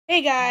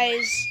Hey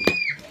guys,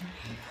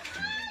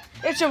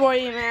 it's your boy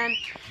E-Man,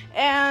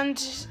 and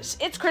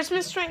it's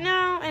Christmas right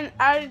now, and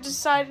I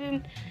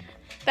decided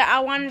that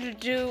I wanted to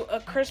do a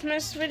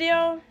Christmas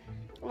video,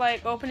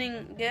 like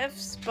opening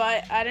gifts,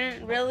 but I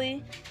didn't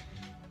really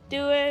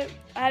do it.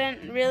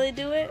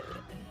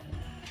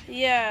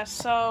 Yeah,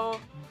 so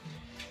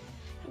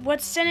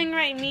what's standing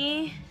right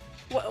me?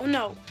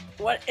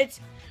 What's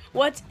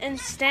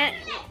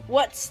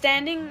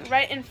standing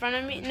right in front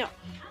of me? No,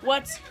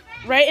 what's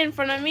right in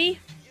front of me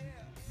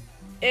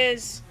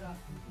is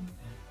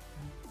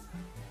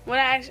what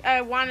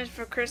I wanted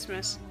for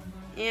Christmas,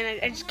 and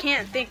I just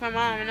can't thank my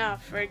mom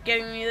enough for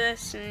getting me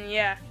this. And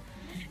yeah,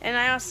 and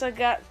I also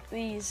got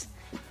these.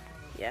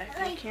 Yeah,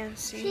 if you can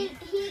see,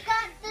 He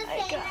got the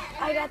same.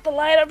 I got the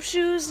light up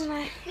shoes, and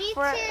Me too.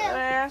 what I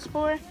asked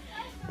for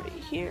right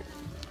here.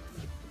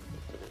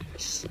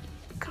 Just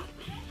come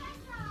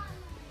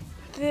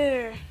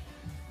there.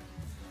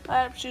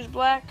 Light up shoes,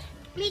 black.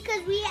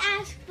 Because we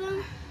asked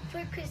them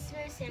for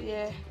Christmas. And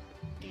Yeah.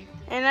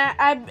 And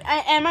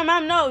and my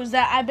mom knows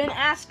that I've been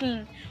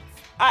asking.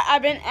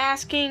 I've been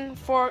asking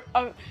for.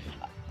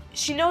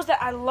 She knows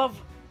that I love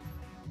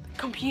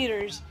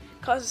computers,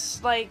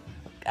 cause like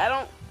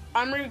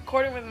I'm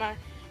recording with my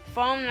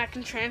phone, and I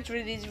can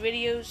transfer these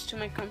videos to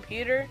my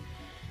computer.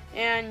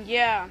 And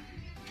yeah,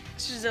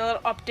 this is a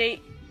little update.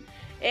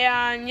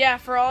 And yeah,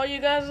 for all you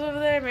guys over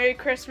there, Merry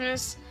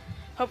Christmas.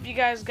 Hope you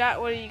guys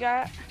got what you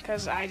got,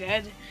 cause I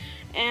did.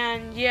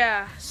 And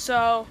yeah,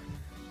 so.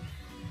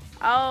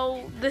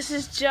 This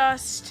is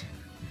just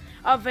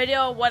a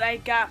video of what I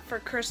got for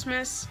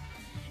Christmas.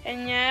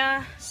 And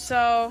yeah,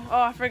 so,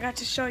 I forgot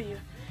to show you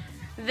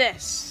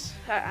this.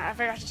 I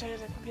forgot to show you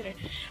the computer.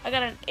 I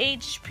got an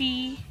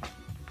HP.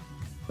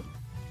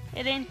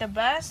 It ain't the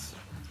best.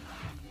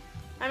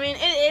 I mean,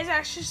 it is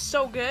actually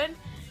so good.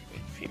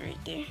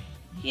 Right there.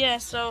 Yeah,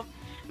 so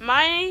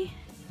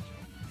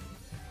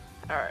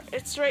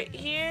it's right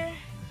here.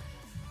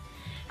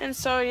 And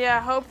so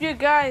yeah, hope you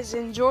guys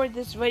enjoyed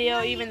this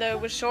video, even though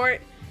it was short,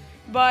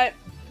 but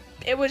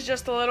it was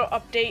just a little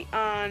update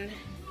on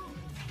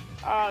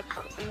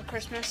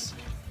Christmas.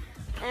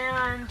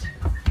 And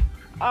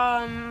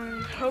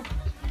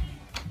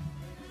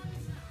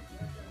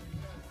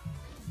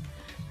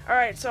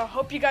alright, so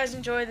hope you guys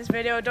enjoyed this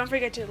video. Don't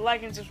forget to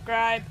like and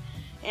subscribe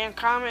and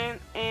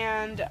comment,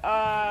 and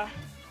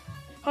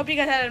hope you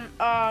guys had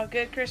a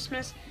good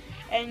Christmas.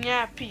 And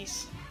yeah,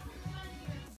 peace.